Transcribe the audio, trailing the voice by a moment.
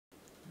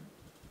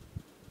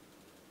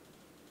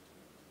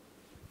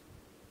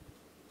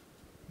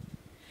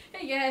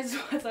Hey guys,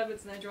 what's up?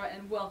 It's Nedra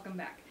and welcome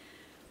back.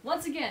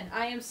 Once again,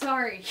 I am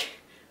sorry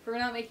for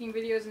not making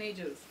videos in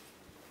ages.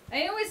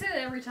 I always say that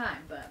every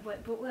time, but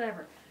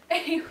whatever.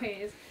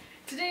 Anyways,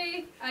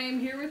 today I am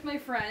here with my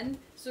friend,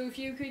 so if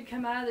you could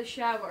come out of the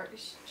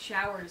showers.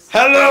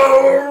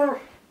 Hello!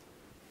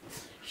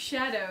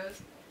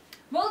 Shadows.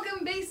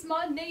 Welcome,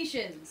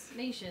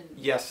 Bassmodnation.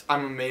 Yes,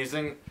 I'm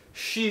amazing.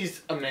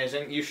 She's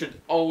amazing. You should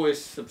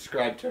always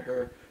subscribe to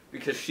her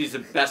because she's the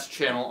best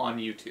channel on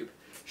YouTube.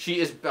 She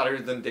is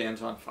better than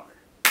Dan's on Fire.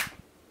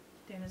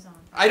 Dan is on.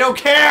 I don't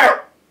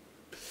care!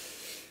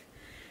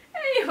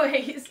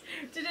 Anyways,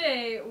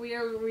 today we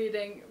are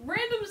reading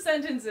random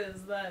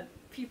sentences that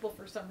people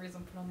for some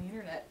reason put on the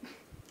internet.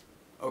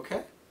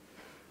 Okay.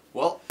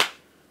 Well,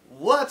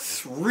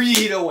 let's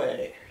read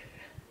away.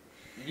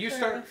 You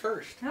start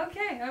first.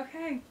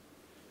 Okay.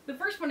 The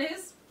first one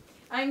is,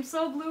 I'm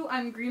so blue,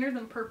 I'm greener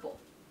than purple.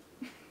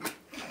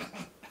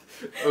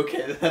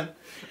 Okay then,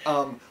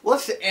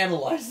 let's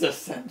analyze this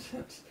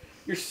sentence.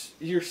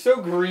 You're so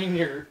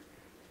green,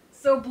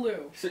 So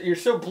blue. you're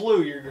so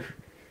blue, you're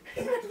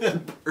greener than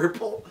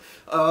purple.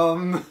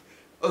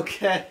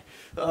 Okay.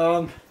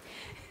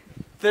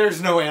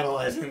 There's no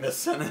analyzing this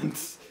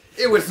sentence.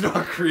 It was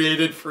not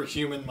created for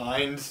human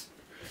minds.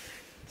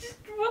 Just,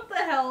 what the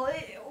hell?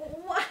 In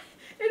what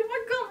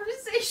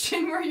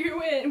conversation were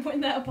you in when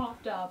that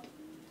popped up?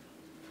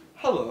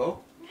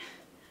 Hello.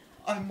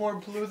 I'm more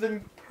blue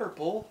than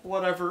purple.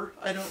 Whatever.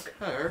 I don't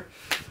care.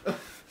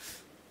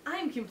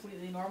 I'm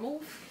completely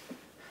normal.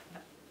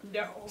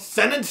 No.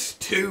 Sentence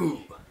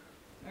 2.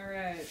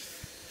 Alright.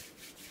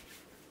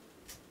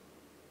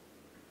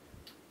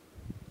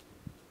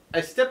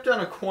 I stepped on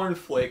a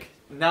cornflake.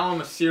 Now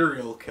I'm a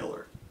serial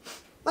killer.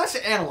 Let's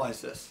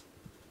analyze this.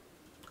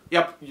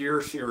 Yep, you're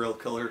a serial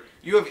killer.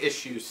 You have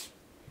issues.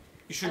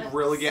 You should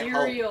really get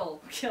help.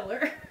 Serial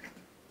killer.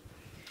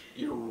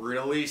 You're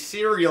really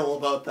serial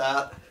about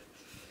that.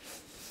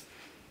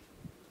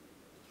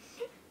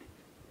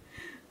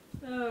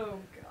 Oh,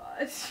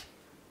 God.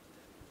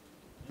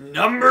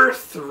 Number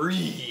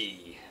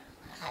 3.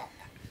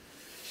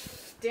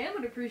 Dan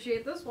would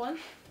appreciate this one.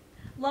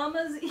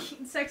 Llamas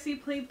eat sexy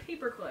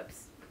paper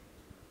clips.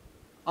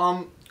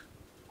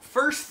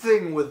 First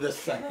thing with this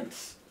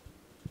sentence.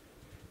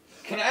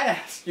 Can I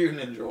ask you,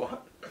 Ninja,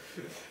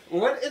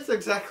 what is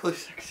exactly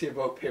sexy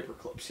about paper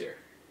clips here?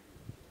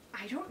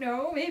 I don't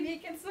know. Maybe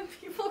it gets some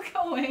people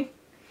going.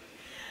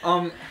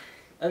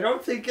 I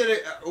don't think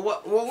it.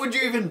 What would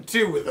you even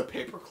do with a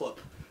paperclip?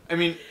 I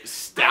mean,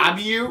 stab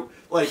you?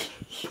 Like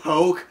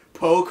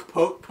poke.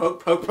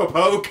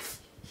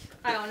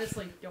 I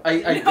honestly don't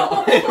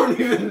know. I don't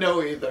even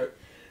know either.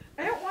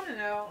 I don't want to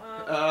know.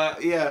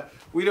 Yeah,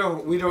 we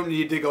don't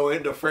need to go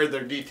into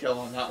further detail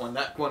on that one.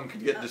 That one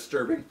could get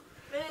disturbing.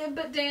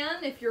 But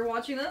Dan, if you're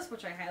watching this,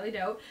 which I highly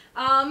doubt,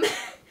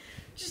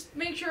 just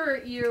make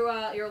sure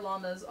your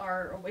llamas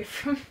are away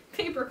from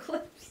paper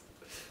clips.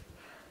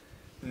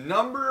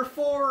 Number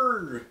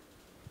 4.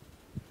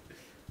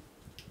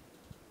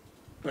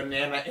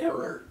 Banana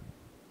error.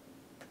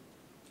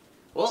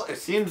 Well, it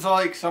seems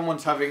like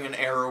someone's having an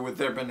error with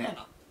their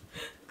banana.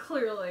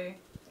 Clearly.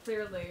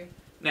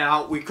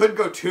 Now, we could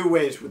go 2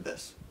 ways with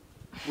this.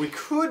 We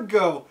could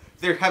go,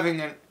 they're having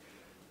an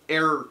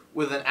error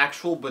with an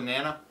actual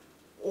banana,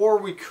 or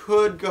we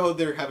could go,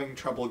 they're having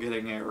trouble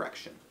getting an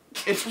erection.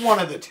 It's one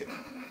of the 2.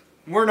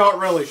 We're not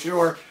really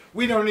sure.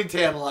 We don't need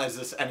to analyze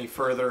this any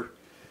further.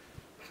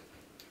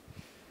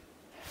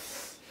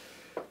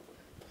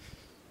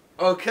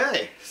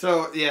 Okay,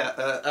 so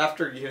yeah,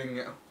 after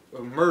getting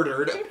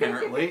murdered,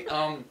 apparently,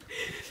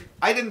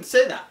 I didn't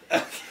say that.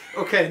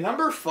 Okay,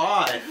 number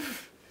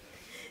 5.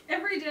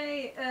 Every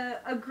day,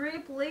 a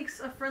grape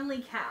licks a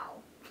friendly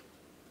cow.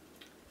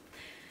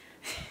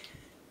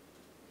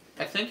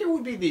 I think it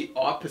would be the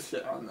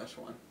opposite on this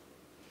one.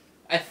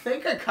 I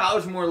think a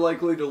cow's more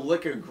likely to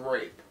lick a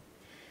grape.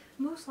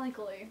 Most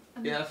likely.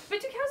 Yes.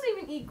 But do cows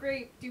even eat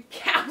grape? Do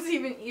cows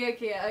even eat?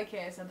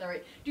 Okay, I said that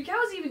right. Do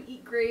cows even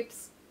eat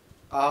grapes?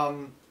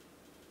 Well,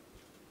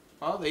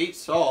 they eat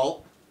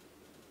salt.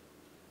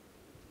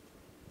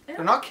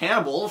 They're not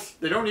cannibals.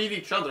 They don't eat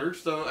each other,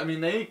 so, I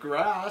mean, they eat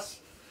grass.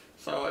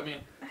 So, I mean,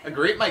 a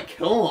grape might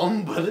kill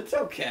them, but it's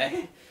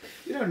okay.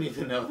 You don't need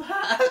to know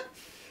that.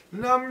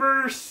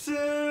 Number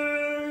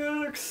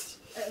 6.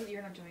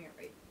 You're not doing it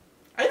right.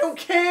 I don't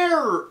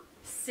care.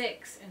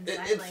 6 in sign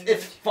language.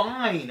 It's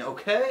fine,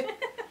 okay?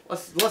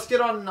 Let's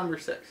get on to number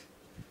 6.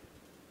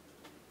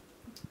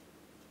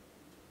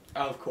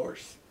 Of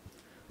course.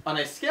 On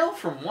a scale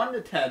from 1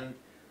 to 10,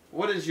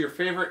 what is your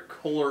favorite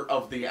color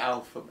of the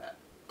alphabet?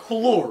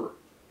 Color.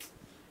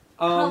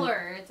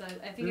 Color.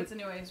 I think it's a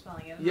new way of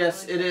spelling it.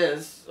 Yes, it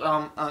is.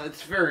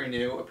 It's very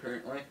new,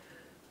 apparently.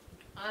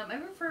 I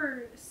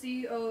prefer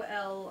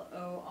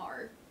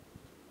COLOR.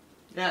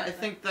 Yeah, I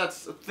think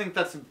that's a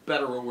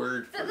better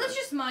word. That's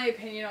just my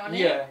opinion on it.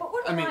 Yeah. But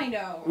what do I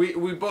know?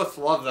 We both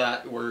love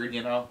that word,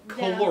 you know.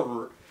 Yeah.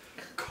 Color.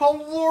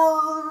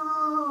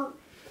 Color.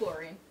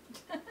 Chlorine.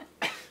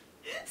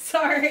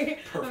 Sorry.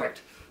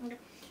 Perfect. Okay.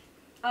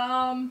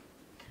 On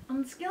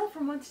On the scale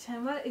from 1 to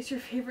 10, what is your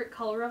favorite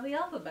color of the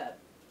alphabet?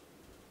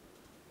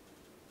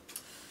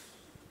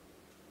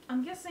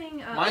 I'm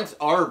guessing... Mine's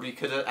R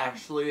because it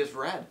actually is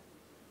red.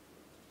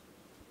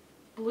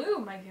 Blue.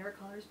 My favorite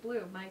color is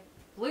blue. My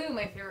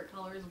favorite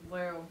color is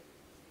blue.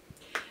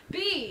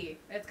 B.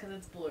 It's because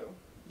it's blue.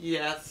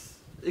 Yes,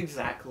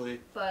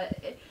 exactly.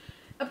 But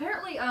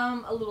apparently,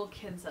 a little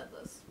kid said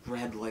this.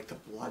 Red like the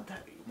blood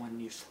that when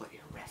you slit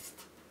your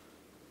wrist.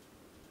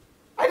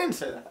 I didn't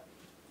say that.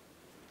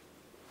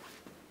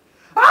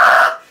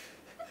 Ah!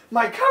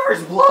 My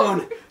cover's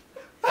blown!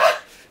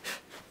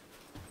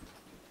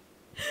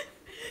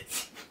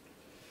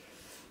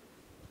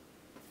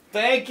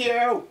 Thank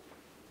you!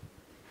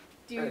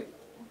 Do you...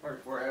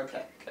 We're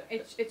okay.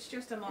 It's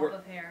just a mop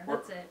of hair.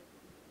 That's it.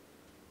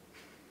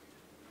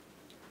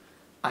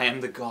 I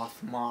am the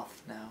goth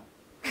moth now.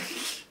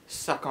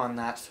 Suck on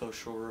that,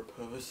 social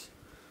repose.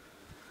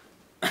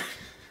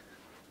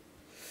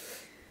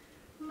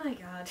 My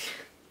god.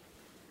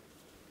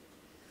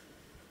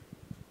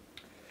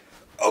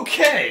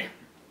 Okay!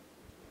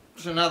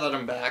 So now that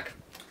I'm back.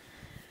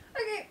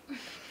 Okay.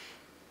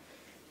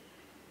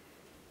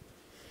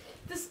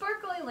 The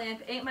sparkly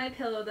lamp ate my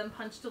pillow, then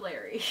punched a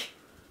Larry.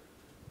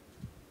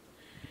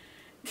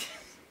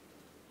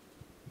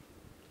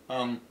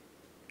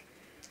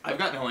 I've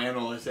got no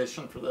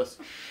analyzation for this.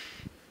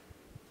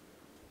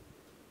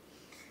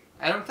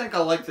 I don't think I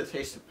like the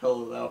taste of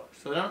pillow though,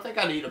 so I don't think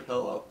I'd eat a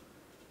pillow.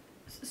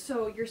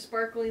 So your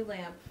sparkly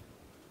lamp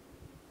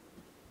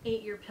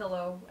ate your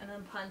pillow and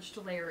then punched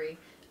Larry.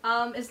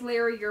 Is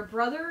Larry your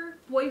brother,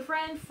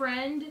 boyfriend,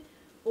 friend,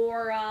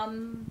 or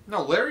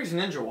No, Larry's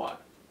Ninja Wad.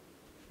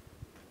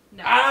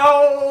 No.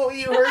 Ow!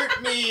 You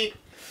hurt me!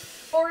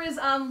 Or is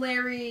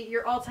Larry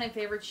your all-time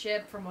favorite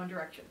ship from One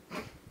Direction?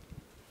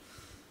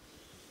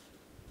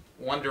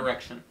 One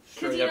Direction.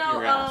 Because Straight up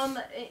your ass.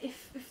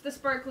 if the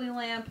sparkly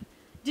lamp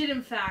did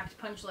in fact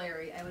punch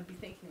Larry, I would be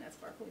thinking that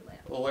sparkly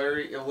lamp.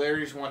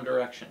 Larry's One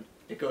Direction.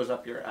 It goes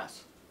up your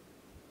ass.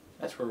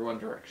 That's where One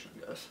Direction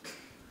goes.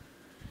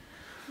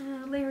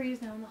 Larry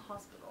is now in the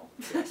hospital.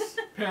 Yes,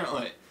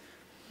 apparently.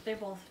 They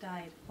both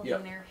died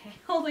Yep.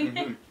 holding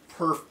hands.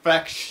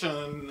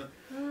 Perfection.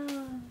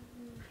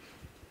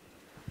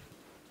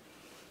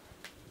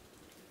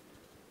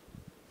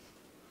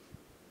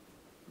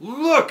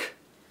 Look!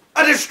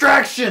 A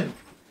distraction!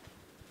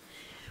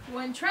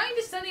 When trying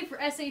to study for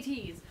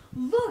SATs,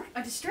 look,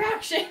 a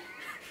distraction!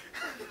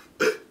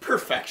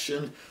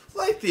 Perfection.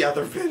 Like the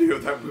other video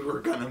that we were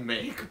gonna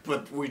make,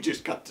 but we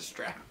just got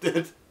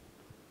distracted.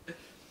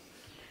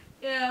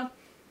 Yeah.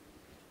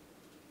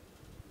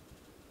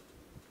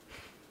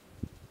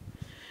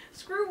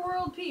 Screw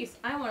world peace.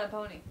 I want a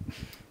pony.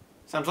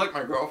 Sounds like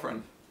my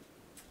girlfriend.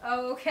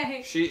 Oh,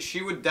 okay.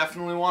 She would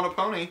definitely want a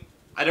pony.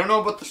 I don't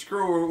know about the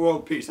screw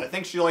world peace. I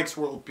think she likes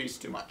world peace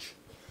too much.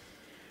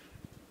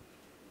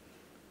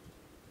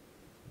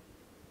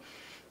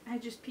 I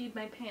just peed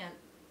my pant.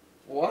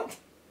 What?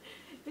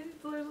 There's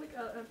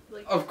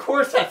like Of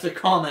course that's a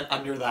comment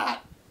under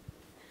that.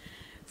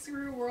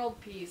 Screw world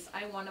peace.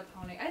 I want a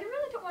pony. I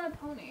really don't want a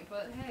pony,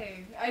 but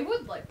hey, I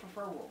would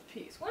prefer world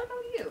peace. What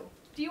about you?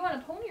 Do you want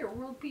a pony or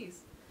world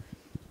peace?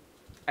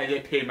 I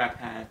did pee my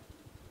pants.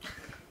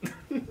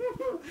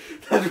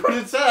 That's what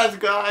it says,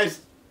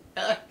 guys.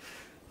 That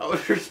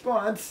was your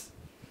response.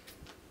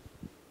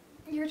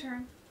 Your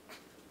turn.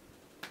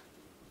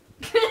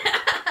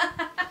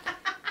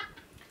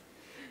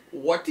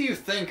 What do you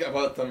think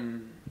about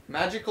the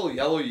magical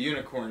yellow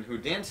unicorn who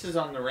dances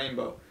on the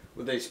rainbow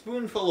with a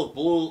spoonful of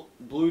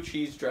blue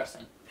cheese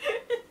dressing?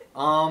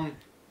 I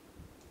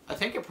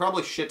think it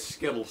probably shits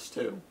Skittles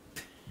too.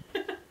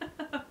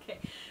 Okay.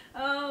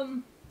 I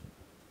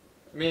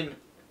mean,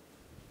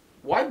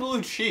 why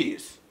blue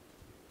cheese?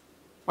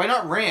 Why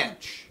not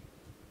ranch?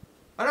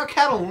 Why not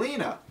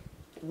Catalina?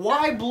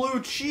 Why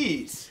blue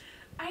cheese?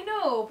 I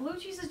know, blue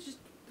cheese is just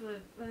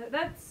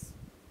that's.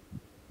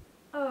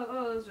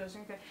 Oh, that's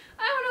dressing. Okay,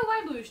 I don't know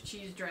why blue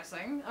cheese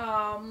dressing.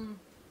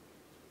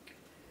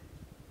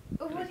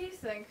 What do you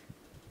think?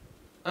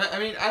 I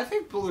mean, I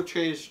think blue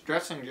cheese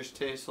dressing just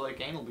tastes like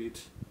anal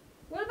beads.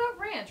 What about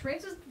ranch?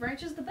 Ranch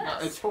is the best.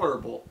 No, it's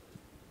horrible.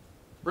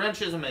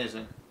 Ranch is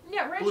amazing.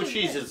 Yeah, ranch Blue is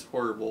cheese good. is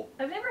horrible.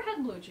 I've never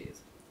had blue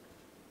cheese.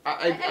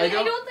 I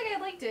don't think I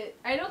liked it.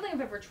 I don't think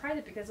I've ever tried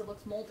it because it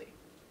looks moldy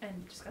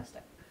and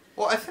disgusting.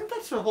 Well, I think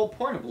that's the whole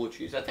point of blue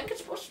cheese. I think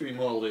it's supposed to be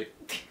moldy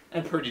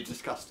and pretty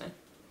disgusting.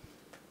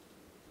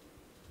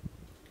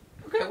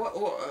 Okay,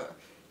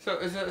 so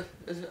is it?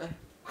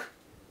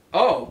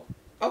 Oh,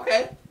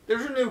 okay.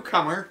 There's a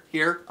newcomer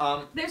here.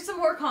 There's some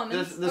more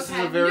comments. This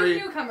okay. is a very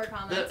newcomer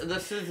comments.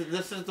 This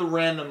is the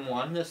random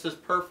one. This is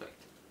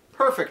perfect.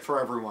 Perfect for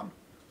everyone.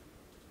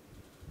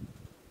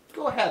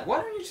 Go ahead.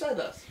 Why don't you say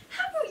this?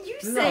 How about you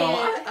say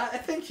No, it? I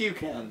think you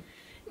can.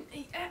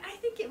 I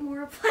think it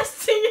more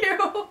applies to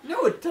you.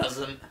 No, it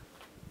doesn't.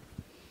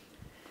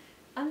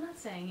 I'm not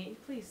saying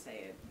it. Please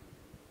say it.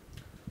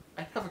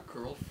 I have a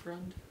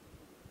girlfriend.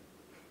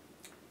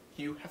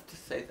 You have to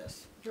say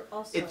this. You're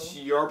also. It's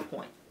your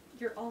point.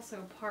 You're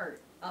also part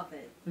of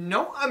it.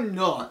 No, I'm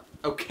not,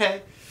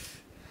 okay?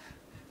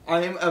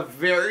 I am a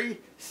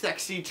very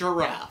sexy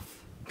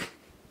giraffe.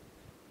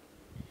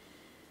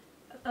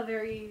 A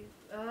very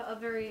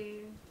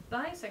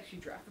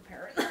bisexual giraffe,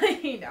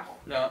 apparently. No.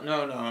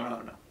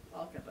 No.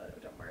 I'll cut that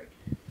out, don't worry.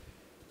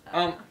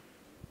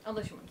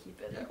 Unless you want to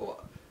keep it. Yeah,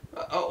 well,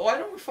 why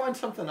don't we find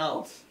something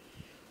else?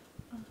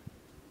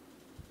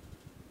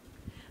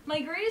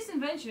 My greatest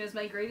invention is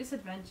my greatest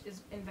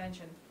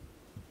invention.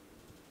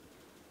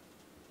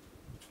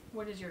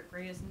 What is your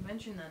greatest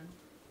invention then?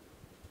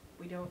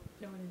 We don't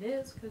know what it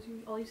is because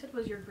all you said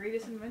was your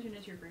greatest invention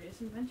is your greatest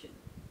invention.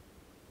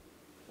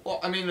 Well,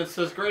 I mean, it's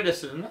his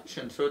greatest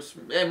invention, so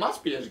it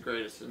must be his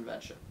greatest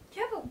invention.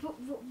 Yeah, but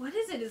what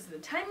is it? Is it a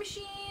time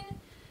machine?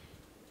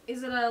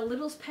 Is it a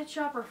Little's Pet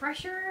Shop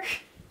refresher?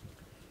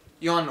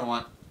 You wanna know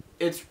what?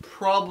 It's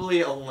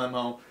probably a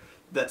limo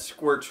that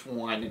squirts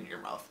wine in your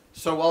mouth.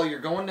 So while you're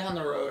going down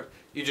the road,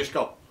 you just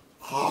go,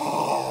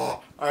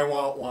 "Oh, I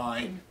want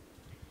wine."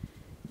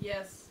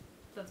 Yes,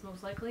 that's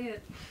most likely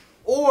it.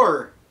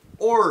 Or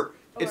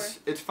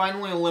it's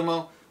finally a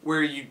limo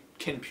where you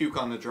can puke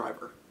on the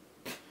driver.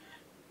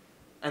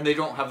 And they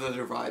don't have the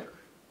divider.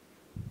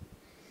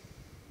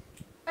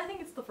 I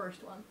think it's the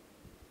first one.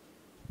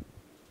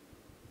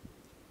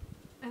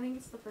 I think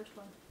it's the first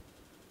one.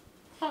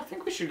 I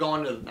think we should go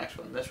on to the next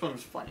one. This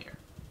one's funnier.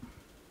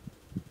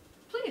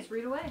 Please,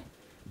 read away.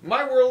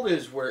 My world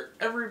is where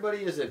everybody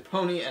is a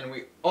pony and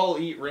we all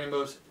eat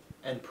rainbows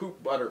and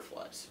poop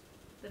butterflies.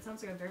 That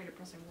sounds like a very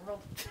depressing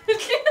world.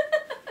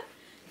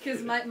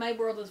 Because my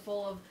world is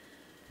full of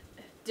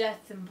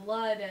death and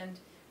blood and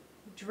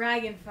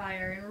dragon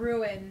fire and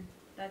ruin.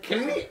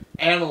 Can we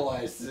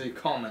analyze the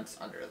comments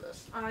under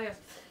this? Yes.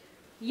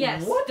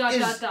 Yes. What dot is...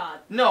 dot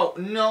dot.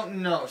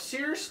 No.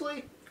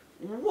 Seriously?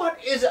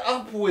 What is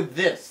up with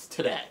this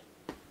today?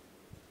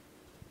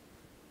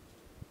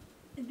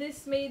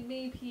 This made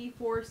me pee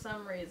for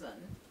some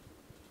reason.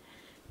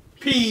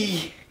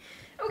 Pee!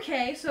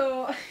 Okay,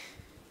 so...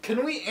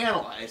 Can we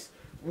analyze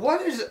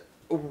what is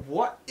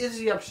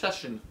the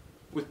obsession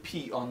with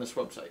pee on this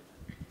website?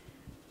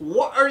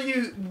 What are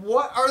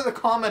the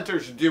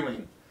commenters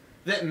doing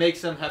that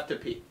makes them have to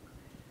pee?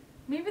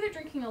 Maybe they're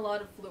drinking a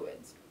lot of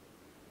fluids.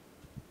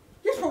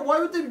 Yes, but why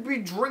would they be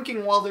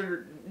drinking while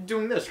they're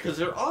doing this? Because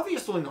they're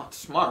obviously not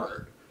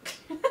smart.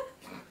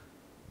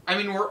 I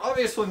mean, we're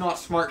obviously not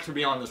smart to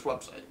be on this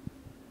website.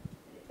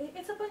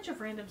 It's a bunch of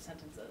random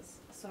sentences,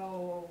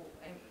 so,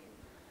 I mean...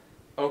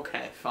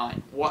 Okay,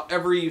 fine.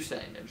 Whatever you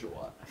say, Ninja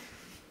Watt.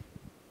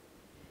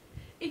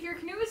 If your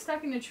canoe is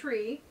stuck in a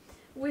tree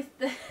with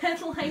the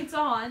headlights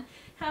on,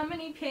 how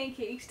many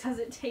pancakes does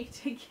it take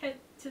to get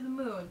to the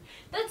moon?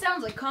 That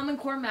sounds like Common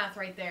Core math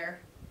right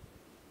there.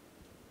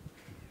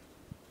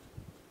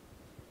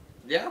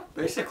 Yeah,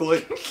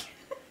 basically.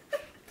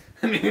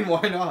 I mean,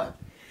 why not?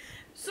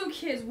 So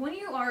kids, when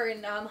you are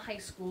in high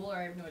school, or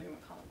I have no idea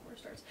when Common Core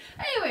starts.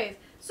 Anyways,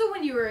 so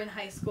when you were in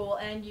high school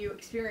and you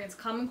experience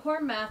Common Core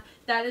math,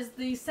 that is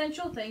the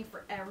essential thing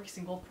for every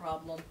single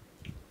problem.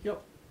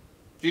 Yep.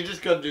 You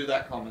just gotta do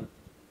that comment.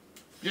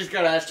 You just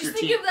gotta ask your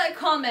teacher. Just think of that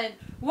comment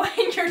when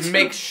you're doing...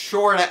 Make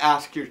sure to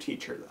ask your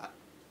teacher that.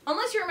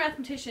 Unless you're a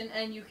mathematician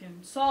and you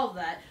can solve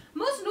that.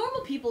 Most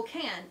normal people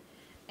can,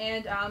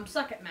 and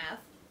suck at math.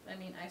 I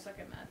mean, I suck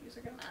at math, you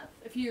suck at math.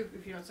 If you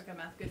don't suck at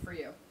math, good for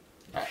you.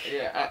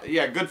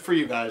 Yeah, good for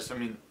you guys. I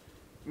mean,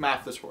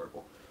 math is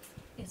horrible.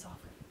 It's awful.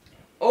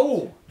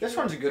 Oh, this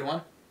one's a good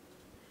one.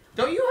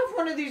 Don't you have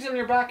one of these in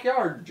your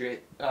backyard,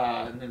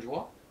 Ninja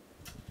Wall?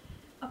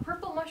 A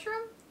purple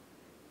mushroom?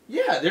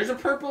 Yeah, there's a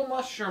purple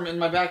mushroom in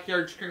my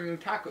backyard screaming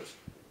tacos.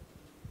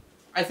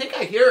 I think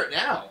I hear it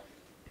now.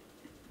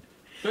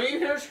 Don't you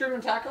hear it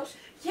screaming tacos?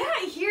 Yeah,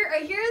 I hear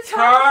it.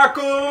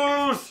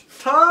 Tacos!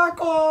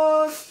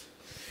 Tacos!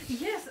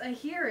 Yes, I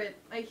hear it.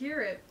 I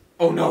hear it.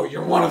 Oh no,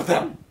 you're one of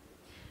them.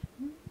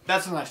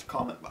 That's a nice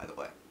comment, by the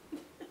way.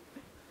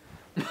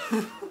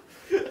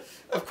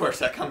 Of course,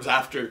 that comes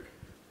after.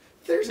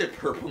 There's a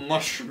purple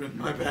mushroom in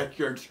my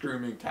backyard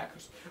screaming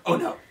tacos. Oh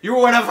no, you're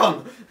one of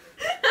them.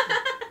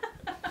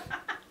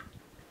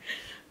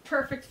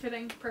 Perfect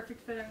fitting.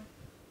 Perfect fitting.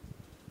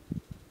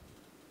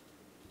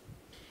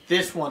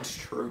 This one's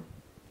true.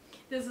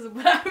 This is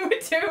what I would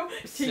do.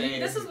 Same.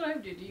 This is what I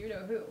would do. Do you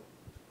know who?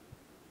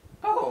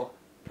 Oh,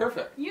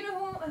 perfect. You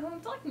know who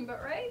I'm talking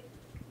about, right?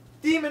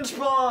 Demon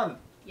Spawn!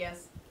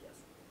 Yes. Yes.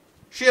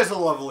 She has a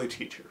lovely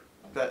teacher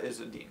that is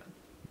a demon.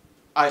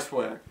 I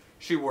swear,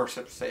 she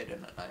worships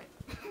Satan at night.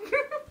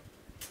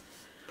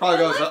 Probably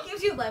goes life up.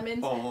 gives you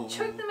lemons. Oh.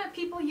 Chuck them at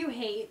people you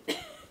hate.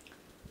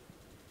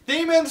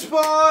 Demon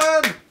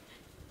Spawn!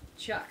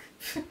 Chuck.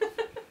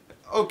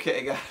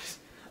 Okay, guys.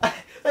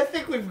 I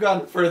think we've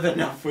gone further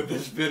enough with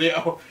this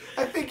video.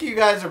 I think you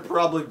guys are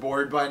probably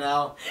bored by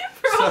now.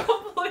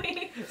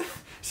 Probably.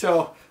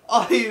 So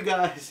all you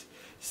guys,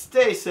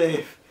 stay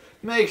safe.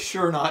 Make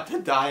sure not to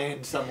die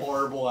in some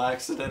horrible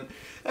accident.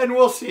 And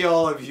we'll see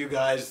all of you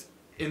guys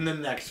in the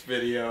next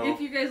video.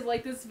 If you guys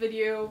like this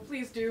video,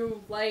 please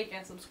do like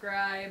and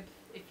subscribe.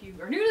 If you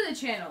are new to the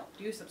channel,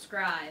 do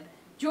subscribe.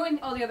 join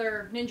all the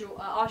other ninja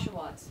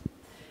Oshawots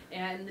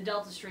and the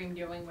Delta stream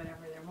doing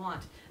whatever they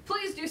want.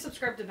 Please do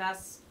subscribe to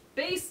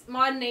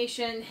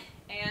Bassmodnation,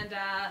 and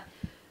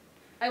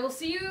I will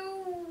see you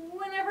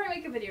whenever I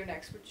make a video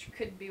next, which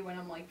could be when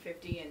I'm like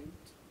 50 and...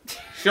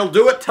 She'll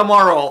do it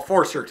tomorrow. I'll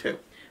force her to.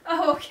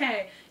 Oh,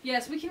 okay.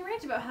 Yes, we can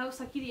rant about how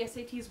sucky the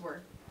SATs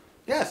were.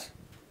 Yes.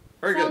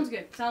 Very Sounds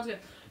good. Sounds good.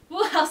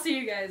 Well, I'll see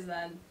you guys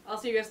then. I'll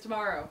see you guys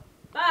tomorrow.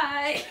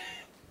 Bye!